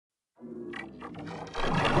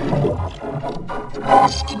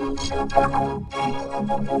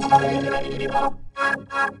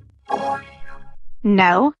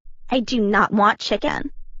No, I do not want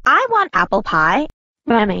chicken. I want apple pie.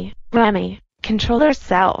 Rammy, control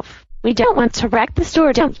yourself. We don't want to wreck the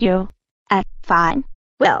store, don't you? Fine.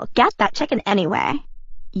 We'll get that chicken anyway.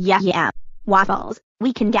 Yeah. Waffles.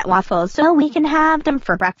 We can get waffles so we can have them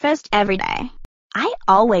for breakfast every day. I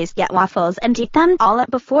always get waffles and eat them all up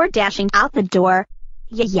before dashing out the door.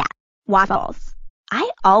 Yeah. Waffles. I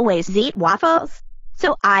always eat waffles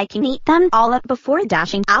so I can eat them all up before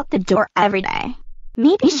dashing out the door every day.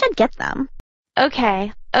 Maybe you should get them.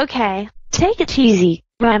 Okay. Take it easy,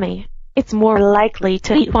 Rammy. It's more likely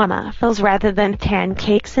to eat waffles rather than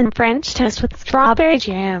pancakes and French toast with strawberry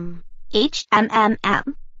jam.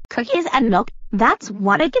 HMMM. Cookies and milk. That's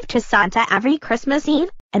what I give to Santa every Christmas Eve,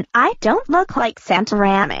 and I don't look like Santa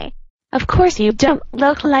Rammy. Of course you don't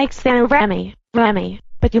look like Santa Rammy,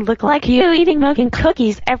 but you look like you eating milk and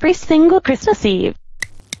cookies every single Christmas Eve.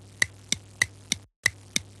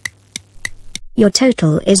 Your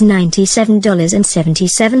total is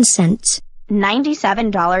 $97.77.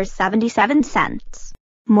 $97.77.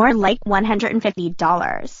 More like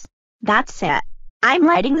 $150. That's it. I'm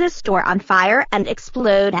lighting this store on fire and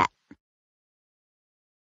explode it.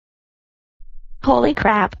 Holy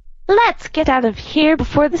crap. Let's get out of here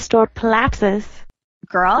before the store collapses.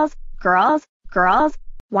 Girls,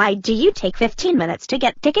 why do you take 15 minutes to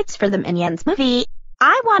get tickets for the Minions movie?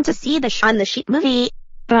 I want to see the Shaun the Sheep movie.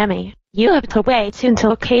 Rammy, you have to wait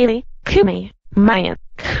until Kaylee, Kumi, Maya,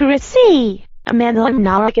 Chrissy, Amanda and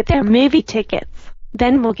Nala get their movie tickets.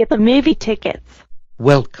 Then we'll get the movie tickets.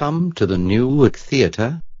 Welcome to the Newark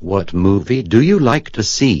Theater. What movie do you like to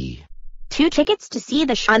see? 2 tickets to see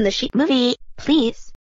the Shaun the Sheep movie, please.